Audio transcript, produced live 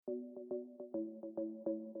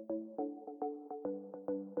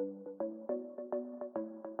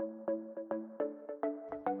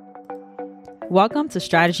Welcome to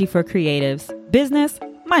Strategy for Creatives, business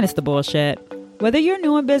minus the bullshit. Whether you're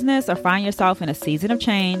new in business or find yourself in a season of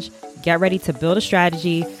change, get ready to build a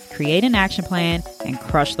strategy, create an action plan, and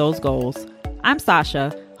crush those goals. I'm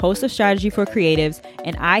Sasha, host of Strategy for Creatives,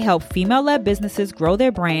 and I help female-led businesses grow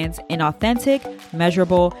their brands in authentic,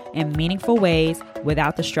 measurable, and meaningful ways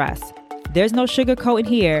without the stress. There's no sugarcoating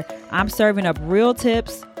here. I'm serving up real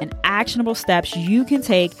tips and actionable steps you can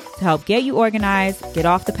take to help get you organized, get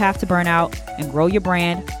off the path to burnout, and grow your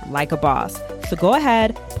brand like a boss. So go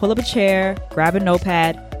ahead, pull up a chair, grab a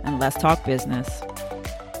notepad, and let's talk business.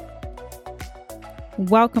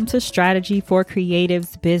 Welcome to Strategy for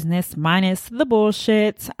Creatives, business minus the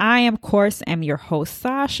bullshit. I, of course, am your host,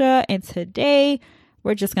 Sasha, and today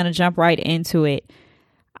we're just going to jump right into it.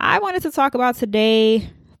 I wanted to talk about today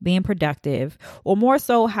being productive, or more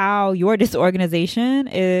so how your disorganization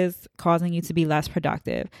is causing you to be less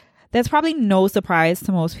productive. That's probably no surprise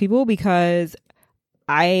to most people because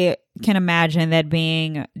I can imagine that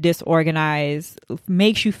being disorganized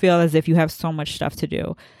makes you feel as if you have so much stuff to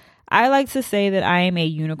do. I like to say that I am a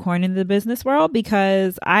unicorn in the business world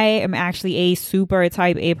because I am actually a super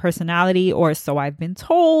type A personality, or so I've been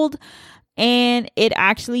told. And it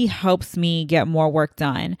actually helps me get more work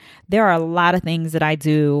done. There are a lot of things that I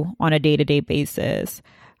do on a day-to-day basis.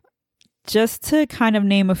 Just to kind of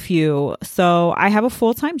name a few. So I have a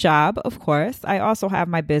full-time job, of course. I also have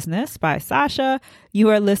my business by Sasha. You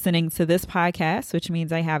are listening to this podcast, which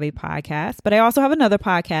means I have a podcast. But I also have another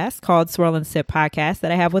podcast called Swirl and Sip Podcast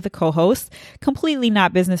that I have with a co-host, completely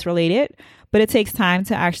not business related, but it takes time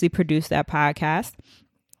to actually produce that podcast.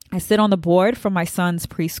 I sit on the board for my son's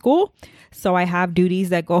preschool, so I have duties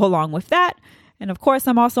that go along with that. And of course,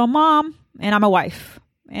 I'm also a mom and I'm a wife.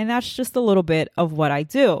 And that's just a little bit of what I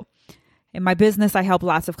do. In my business, I help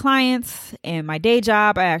lots of clients. In my day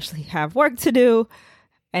job, I actually have work to do.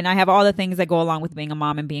 And I have all the things that go along with being a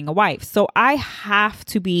mom and being a wife. So I have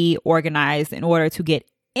to be organized in order to get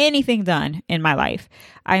anything done in my life.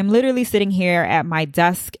 I am literally sitting here at my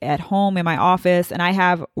desk at home in my office, and I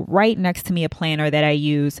have right next to me a planner that I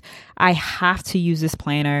use. I have to use this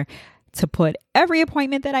planner to put every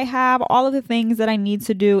appointment that I have, all of the things that I need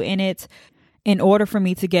to do in it in order for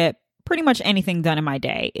me to get pretty much anything done in my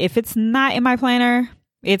day. If it's not in my planner,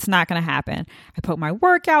 it's not going to happen. I put my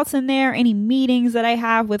workouts in there, any meetings that I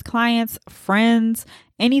have with clients, friends,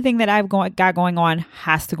 anything that I've got going on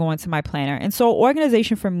has to go into my planner. And so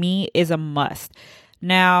organization for me is a must.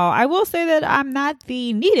 Now, I will say that I'm not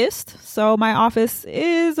the neatest, so my office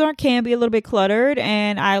is or can be a little bit cluttered,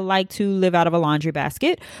 and I like to live out of a laundry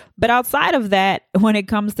basket. But outside of that, when it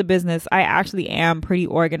comes to business, I actually am pretty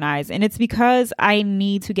organized, and it's because I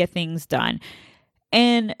need to get things done.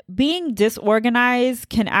 And being disorganized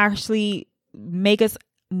can actually make us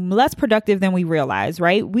less productive than we realize,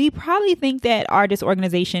 right? We probably think that our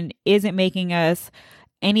disorganization isn't making us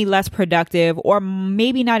any less productive, or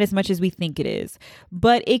maybe not as much as we think it is.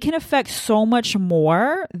 But it can affect so much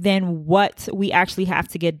more than what we actually have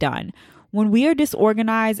to get done. When we are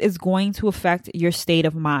disorganized, it's going to affect your state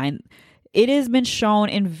of mind. It has been shown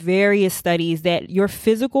in various studies that your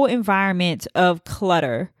physical environment of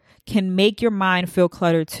clutter can make your mind feel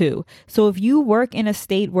cluttered too. So if you work in a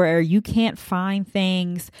state where you can't find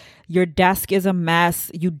things, your desk is a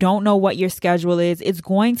mess, you don't know what your schedule is, it's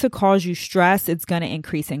going to cause you stress. It's going to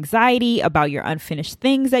increase anxiety about your unfinished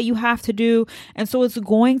things that you have to do. And so it's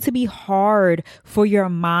going to be hard for your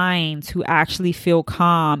mind to actually feel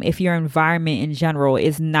calm if your environment in general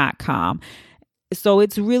is not calm. So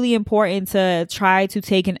it's really important to try to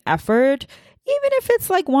take an effort, even if it's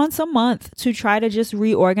like once a month, to try to just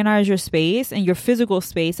reorganize your space and your physical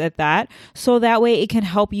space at that. So that way it can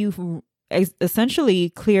help you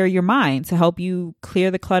essentially clear your mind, to help you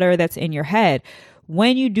clear the clutter that's in your head.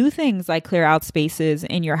 When you do things like clear out spaces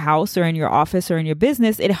in your house or in your office or in your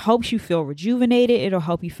business, it helps you feel rejuvenated. It'll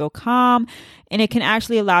help you feel calm, and it can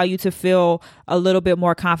actually allow you to feel a little bit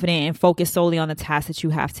more confident and focus solely on the tasks that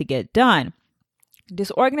you have to get done.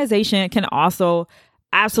 Disorganization can also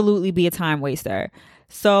absolutely be a time waster.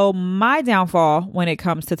 So my downfall when it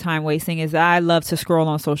comes to time wasting is that I love to scroll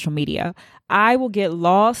on social media. I will get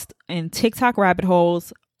lost in TikTok rabbit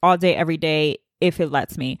holes all day, every day, if it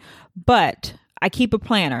lets me. But I keep a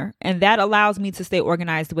planner, and that allows me to stay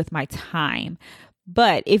organized with my time.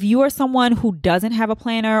 But if you are someone who doesn't have a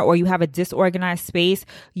planner, or you have a disorganized space,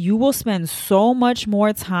 you will spend so much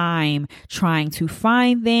more time trying to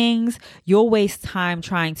find things. You'll waste time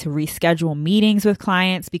trying to reschedule meetings with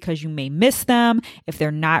clients because you may miss them if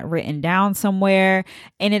they're not written down somewhere.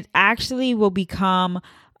 And it actually will become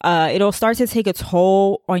it'll start to take a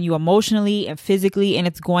toll on you emotionally and physically, and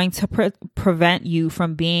it's going to prevent you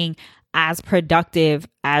from being as productive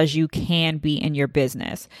as you can be in your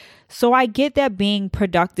business. So I get that being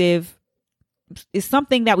productive is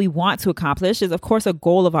something that we want to accomplish, is of course a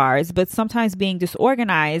goal of ours, but sometimes being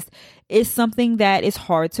disorganized is something that is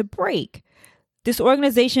hard to break.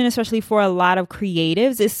 Disorganization, especially for a lot of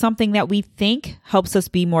creatives, is something that we think helps us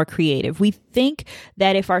be more creative. We think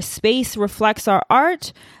that if our space reflects our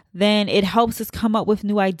art, then it helps us come up with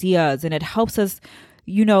new ideas and it helps us,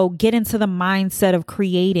 get into the mindset of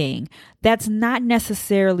creating. That's not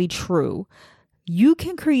necessarily true. You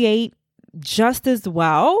can create just as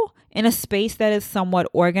well in a space that is somewhat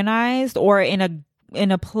organized or in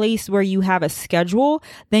a place where you have a schedule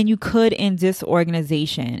than you could in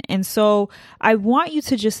disorganization. And so I want you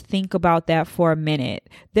to just think about that for a minute.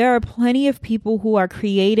 There are plenty of people who are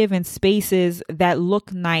creative in spaces that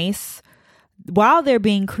look nice. While they're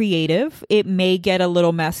being creative, it may get a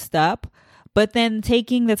little messed up, but then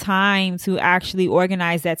taking the time to actually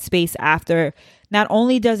organize that space after, not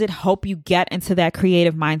only does it help you get into that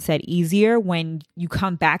creative mindset easier when you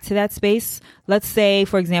come back to that space. Let's say,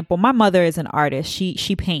 for example, my mother is an artist.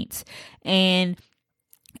 She paints. And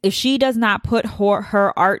if she does not put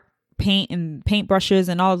her art paint and paintbrushes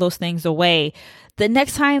and all of those things away, the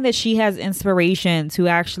next time that she has inspiration to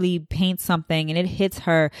actually paint something and it hits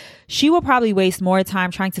her, she will probably waste more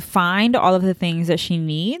time trying to find all of the things that she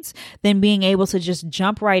needs than being able to just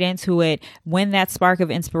jump right into it when that spark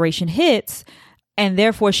of inspiration hits. And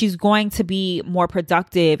therefore, she's going to be more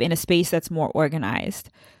productive in a space that's more organized.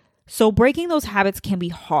 So breaking those habits can be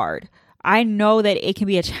hard. I know that it can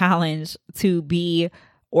be a challenge to be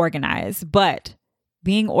organized, but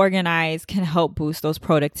being organized can help boost those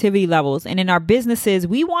productivity levels. And in our businesses,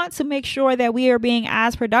 we want to make sure that we are being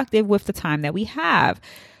as productive with the time that we have.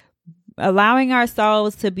 Allowing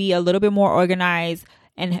ourselves to be a little bit more organized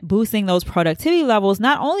and boosting those productivity levels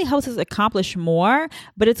not only helps us accomplish more,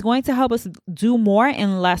 but it's going to help us do more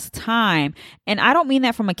in less time. And I don't mean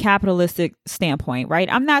that from a capitalistic standpoint,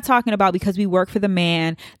 right? I'm not talking about because we work for the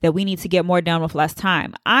man that we need to get more done with less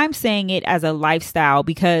time. I'm saying it as a lifestyle,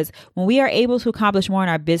 because when we are able to accomplish more in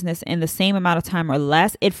our business in the same amount of time or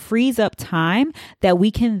less, it frees up time that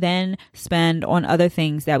we can then spend on other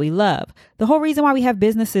things that we love. The whole reason why we have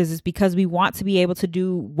businesses is because we want to be able to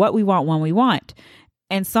do what we want when we want.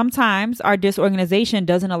 And sometimes our disorganization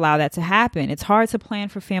doesn't allow that to happen. It's hard to plan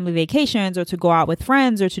for family vacations or to go out with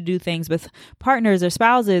friends or to do things with partners or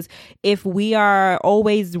spouses if we are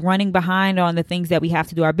always running behind on the things that we have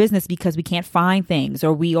to do our business because we can't find things,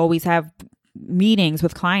 or we always have meetings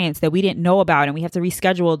with clients that we didn't know about and we have to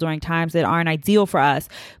reschedule during times that aren't ideal for us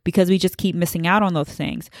because we just keep missing out on those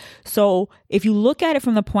things. So if you look at it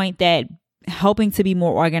from the point that helping to be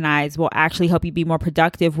more organized will actually help you be more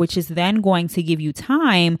productive, which is then going to give you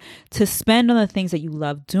time to spend on the things that you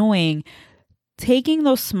love doing, taking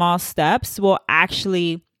those small steps will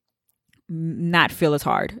actually not feel as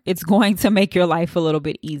hard. It's going to make your life a little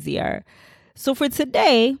bit easier. So for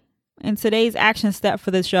today, in today's action step for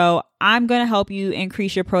the show, I'm going to help you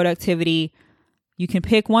increase your productivity. You can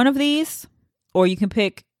pick one of these or you can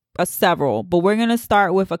pick several, but we're going to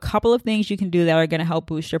start with a couple of things you can do that are going to help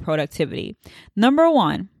boost your productivity. Number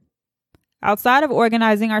one, outside of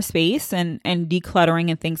organizing our space and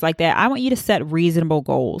decluttering and things like that, I want you to set reasonable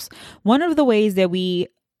goals. One of the ways that we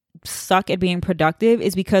suck at being productive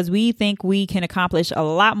is because we think we can accomplish a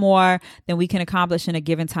lot more than we can accomplish in a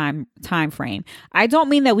given time frame. I don't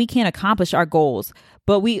mean that we can't accomplish our goals,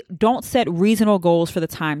 but we don't set reasonable goals for the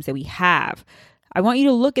times that we have. I want you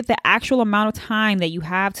to look at the actual amount of time that you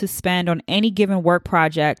have to spend on any given work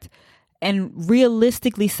project and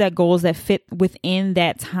realistically set goals that fit within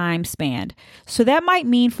that time span. So that might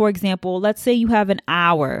mean, for example, let's say you have an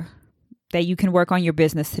hour that you can work on your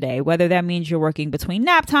business today, whether that means you're working between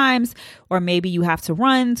nap times or maybe you have to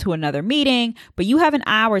run to another meeting, but you have an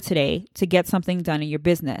hour today to get something done in your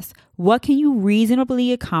business. What can you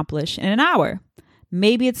reasonably accomplish in an hour?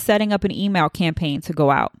 Maybe it's setting up an email campaign to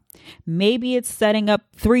go out. Maybe it's setting up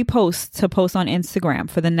 3 posts to post on Instagram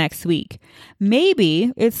for the next week.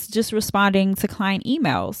 Maybe it's just responding to client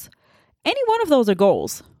emails. Any one of those are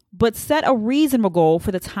goals, but set a reasonable goal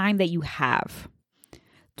for the time that you have.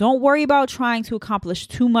 Don't worry about trying to accomplish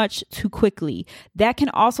too much too quickly. That can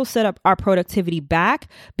also set up our productivity back,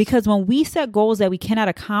 because when we set goals that we cannot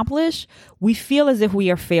accomplish, we feel as if we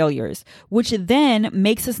are failures, which then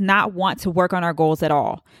makes us not want to work on our goals at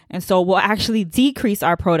all. And so we'll actually decrease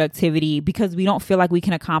our productivity because we don't feel like we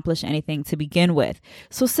can accomplish anything to begin with.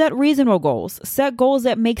 So set reasonable goals. Set goals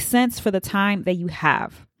that make sense for the time that you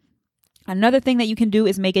have. Another thing that you can do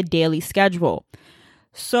is make a daily schedule.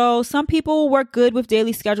 So some people work good with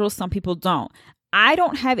daily schedules, some people don't. I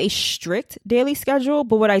don't have a strict daily schedule,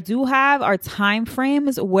 but what I do have are time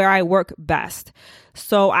frames where I work best.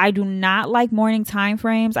 So I do not like morning time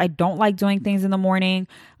frames. I don't like doing things in the morning.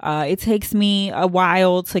 It takes me a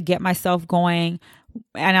while to get myself going.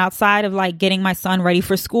 And outside of like getting my son ready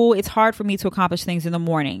for school, it's hard for me to accomplish things in the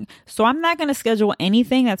morning. So I'm not going to schedule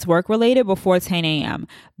anything that's work related before 10 a.m.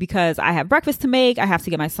 because I have breakfast to make. I have to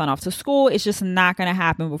get my son off to school. It's just not going to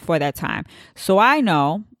happen before that time. So I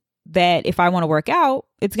know that if I want to work out,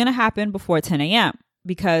 it's going to happen before 10 a.m.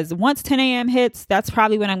 because once 10 a.m. hits, that's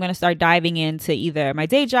probably when I'm going to start diving into either my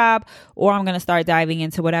day job or I'm going to start diving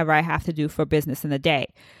into whatever I have to do for business in the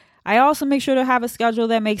day. I also make sure to have a schedule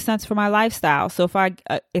that makes sense for my lifestyle. So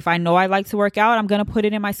if I know I like to work out, I'm going to put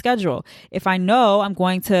it in my schedule. If I know I'm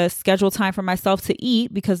going to schedule time for myself to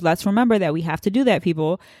eat, because let's remember that we have to do that,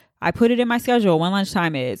 people. I put it in my schedule when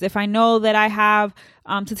lunchtime is. If I know that I have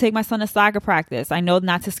to take my son to soccer practice, I know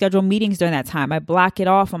not to schedule meetings during that time. I block it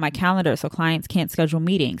off on my calendar so clients can't schedule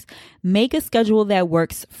meetings. Make a schedule that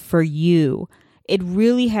works for you. It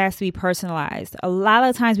really has to be personalized. A lot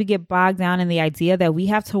of times we get bogged down in the idea that we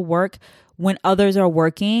have to work when others are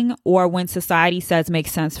working or when society says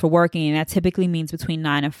makes sense for working. And that typically means between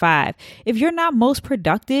 9 and 5. If you're not most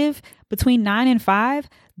productive between 9 and 5,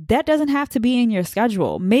 that doesn't have to be in your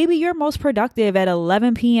schedule. Maybe you're most productive at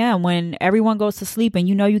 11 p.m. when everyone goes to sleep and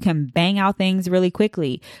you know you can bang out things really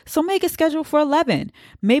quickly. So make a schedule for 11.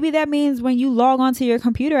 Maybe that means when you log onto your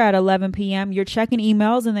computer at 11 p.m., you're checking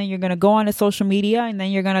emails and then you're going to go on to social media and then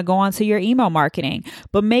you're going to go on to your email marketing.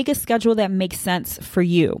 But make a schedule that makes sense for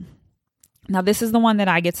you. Now, this is the one that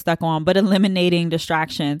I get stuck on, but eliminating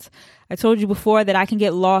distractions. I told you before that I can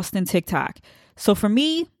get lost in TikTok. So for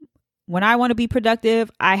me, when I want to be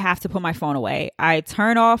productive, I have to put my phone away. I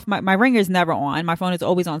turn off, my ringer is never on. My phone is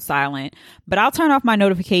always on silent, but I'll turn off my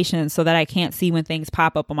notifications so that I can't see when things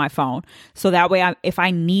pop up on my phone. So that way, if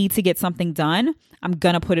I need to get something done, I'm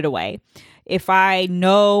going to put it away. If I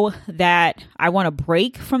know that I want to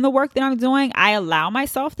break from the work that I'm doing, I allow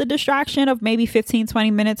myself the distraction of maybe 15,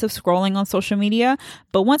 20 minutes of scrolling on social media.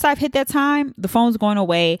 But once I've hit that time, the phone's going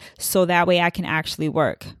away so that way I can actually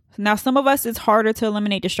work. Now, some of us, it's harder to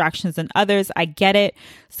eliminate distractions than others. I get it.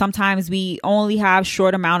 Sometimes we only have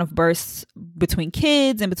short amount of bursts between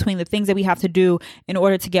kids and between the things that we have to do in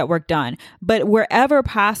order to get work done. But wherever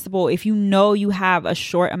possible, if you know you have a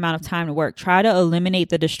short amount of time to work, try to eliminate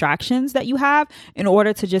the distractions that you have in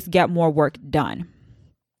order to just get more work done.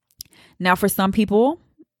 Now, for some people,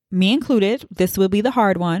 me included, this will be the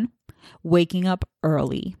hard one, waking up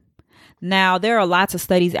early. Now, there are lots of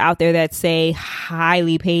studies out there that say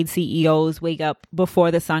highly paid CEOs wake up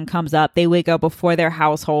before the sun comes up. They wake up before their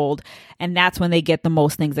household, and that's when they get the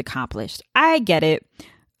most things accomplished. I get it.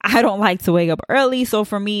 I don't like to wake up early. So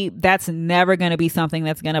for me, that's never going to be something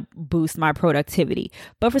that's going to boost my productivity.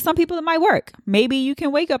 But for some people, it might work. Maybe you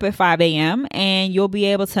can wake up at 5 a.m. and you'll be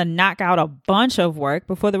able to knock out a bunch of work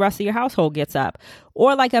before the rest of your household gets up.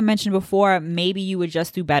 Or like I mentioned before, maybe you would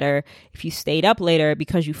just do better if you stayed up later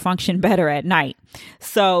because you function better at night.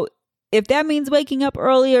 So if that means waking up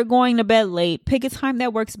early or going to bed late, pick a time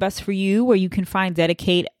that works best for you where you can find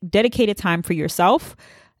dedicated time for yourself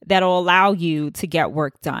that'll allow you to get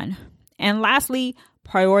work done. And lastly,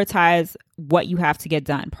 prioritize what you have to get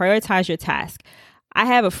done. Prioritize your task. I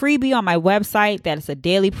have a freebie on my website that is a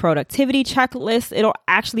daily productivity checklist. It'll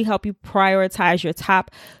actually help you prioritize your top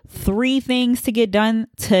 3 things to get done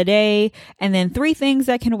today and then 3 things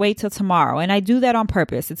that can wait till tomorrow. And I do that on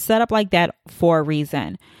purpose. It's set up like that for a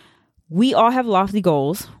reason. We all have lofty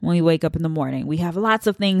goals when we wake up in the morning. We have lots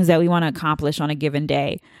of things that we want to accomplish on a given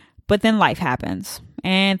day, but then life happens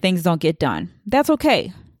and things don't get done. That's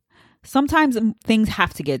okay. Sometimes things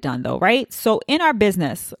have to get done though, right? So in our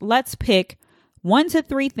business, let's pick 1 to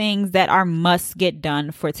 3 things that are must get done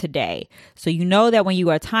for today. So you know that when you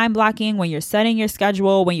are time blocking, when you're setting your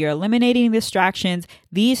schedule, when you're eliminating distractions,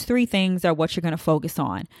 these 3 things are what you're going to focus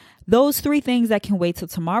on. Those 3 things that can wait till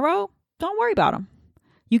tomorrow, don't worry about them.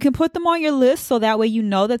 You can put them on your list so that way you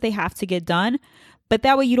know that they have to get done. But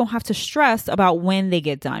that way you don't have to stress about when they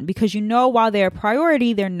get done because you know while they're a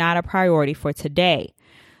priority, they're not a priority for today.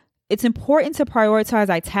 It's important to prioritize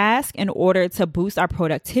our task in order to boost our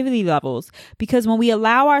productivity levels because when we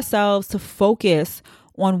allow ourselves to focus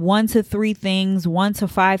on 1 to 3 things, 1 to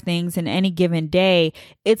 5 things in any given day,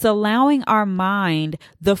 it's allowing our mind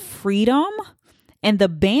the freedom and the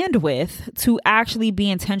bandwidth to actually be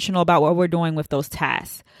intentional about what we're doing with those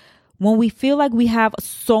tasks. When we feel like we have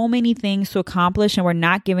so many things to accomplish and we're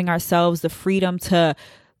not giving ourselves the freedom to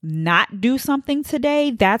not do something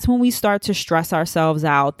today, that's when we start to stress ourselves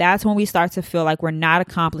out. That's when we start to feel like we're not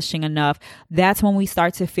accomplishing enough. That's when we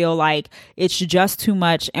start to feel like it's just too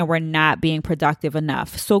much and we're not being productive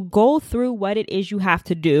enough. So go through what it is you have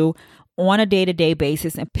to do on a day-to-day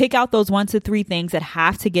basis and pick out those 1 to 3 things that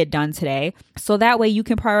have to get done today. So that way you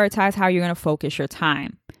can prioritize how you're going to focus your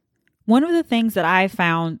time. One of the things that I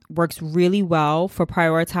found works really well for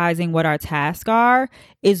prioritizing what our tasks are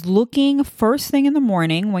is looking first thing in the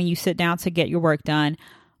morning when you sit down to get your work done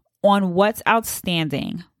on what's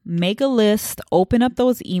outstanding. Make a list, open up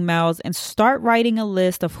those emails, and start writing a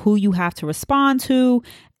list of who you have to respond to,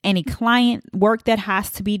 any client work that has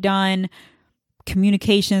to be done,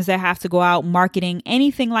 communications that have to go out, marketing,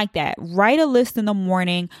 anything like that. Write a list in the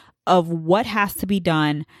morning of what has to be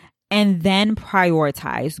done and then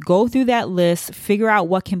prioritize. Go through that list, figure out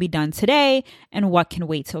what can be done today and what can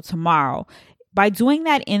wait till tomorrow. By doing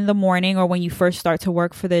that in the morning or when you first start to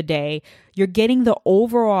work for the day, you're getting the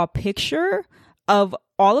overall picture of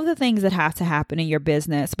all of the things that have to happen in your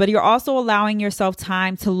business, but you're also allowing yourself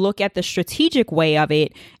time to look at the strategic way of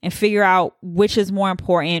it and figure out which is more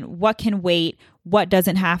important, what can wait, what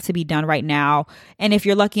doesn't have to be done right now. And if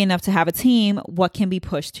you're lucky enough to have a team, what can be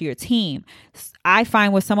pushed to your team. I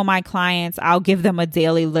find with some of my clients, I'll give them a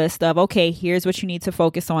daily list of, okay, here's what you need to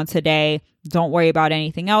focus on today. Don't worry about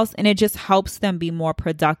anything else. And it just helps them be more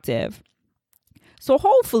productive. So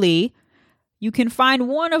hopefully you can find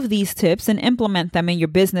one of these tips and implement them in your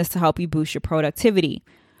business to help you boost your productivity.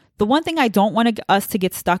 The one thing I don't want us to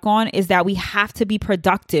get stuck on is that we have to be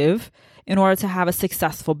productive in order to have a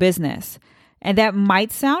successful business. And that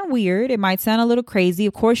might sound weird. It might sound a little crazy.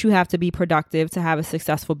 Of course, you have to be productive to have a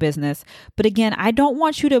successful business. But again, I don't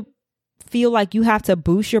want you to feel like you have to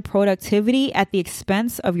boost your productivity at the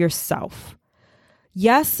expense of yourself.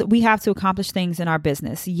 Yes, we have to accomplish things in our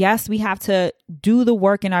business. Yes, we have to do the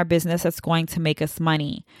work in our business that's going to make us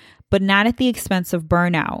money, but not at the expense of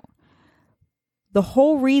burnout. The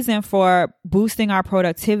whole reason for boosting our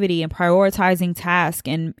productivity and prioritizing tasks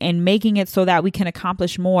and making it so that we can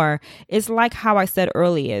accomplish more is like how I said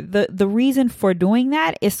earlier. The reason for doing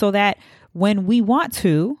that is so that when we want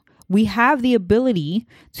to, we have the ability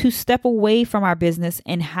to step away from our business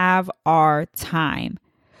and have our time.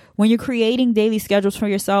 When you're creating daily schedules for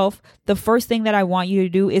yourself, the first thing that I want you to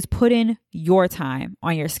do is put in your time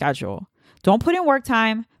on your schedule. Don't put in work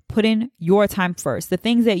time. Put in your time first. The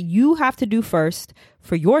things that you have to do first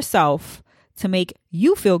for yourself to make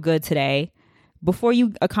you feel good today before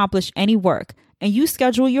you accomplish any work. And you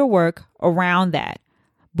schedule your work around that.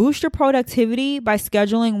 Boost your productivity by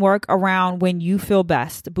scheduling work around when you feel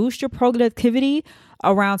best. Boost your productivity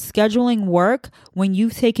around scheduling work when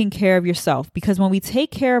you've taken care of yourself. Because when we take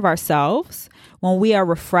care of ourselves, when we are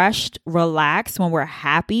refreshed, relaxed, when we're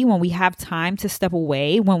happy, when we have time to step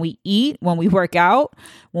away, when we eat, when we work out,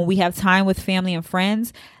 when we have time with family and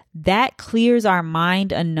friends, that clears our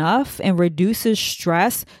mind enough and reduces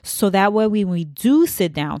stress so that way when we do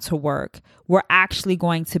sit down to work, we're actually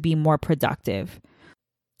going to be more productive.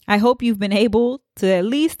 I hope you've been able to at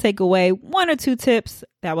least take away 1 or 2 tips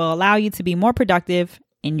that will allow you to be more productive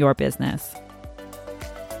in your business.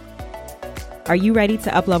 Are you ready to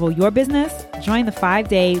uplevel your business? Join the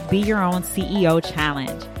 5-day Be Your Own CEO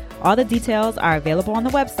Challenge. All the details are available on the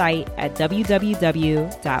website at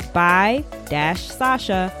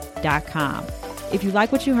www.by-sasha.com. If you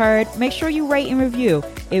like what you heard, make sure you rate and review.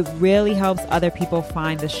 It really helps other people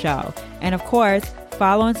find the show. And of course,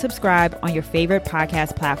 follow and subscribe on your favorite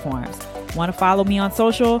podcast platforms. Want to follow me on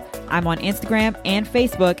social? I'm on Instagram and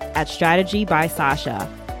Facebook at Strategy by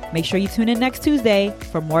Sasha. Make sure you tune in next Tuesday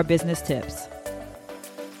for more business tips.